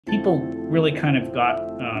people really kind of got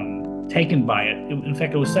taken by it. In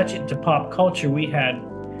fact, it was such into pop culture.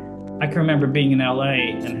 I can remember being in LA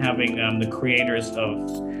and having the creators of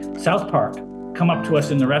South Park come up to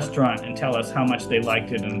us in the restaurant and tell us how much they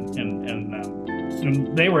liked it,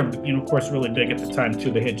 and they were, of course, really big at the time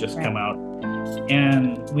too. They had just come out,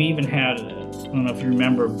 and we even had, I don't know if you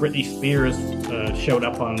remember, Britney Spears showed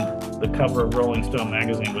up on the cover of Rolling Stone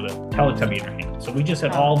magazine with a Teletubby in her hand. So we just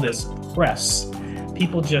had all this press.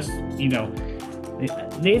 People just, they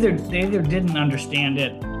either didn't understand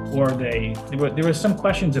it, or there were some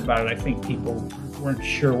questions about it. I think people weren't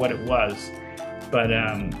sure what it was, but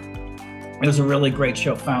it was a really great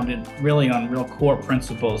show, founded really on real core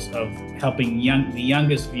principles of helping the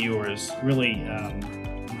youngest viewers really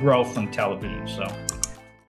grow from television. So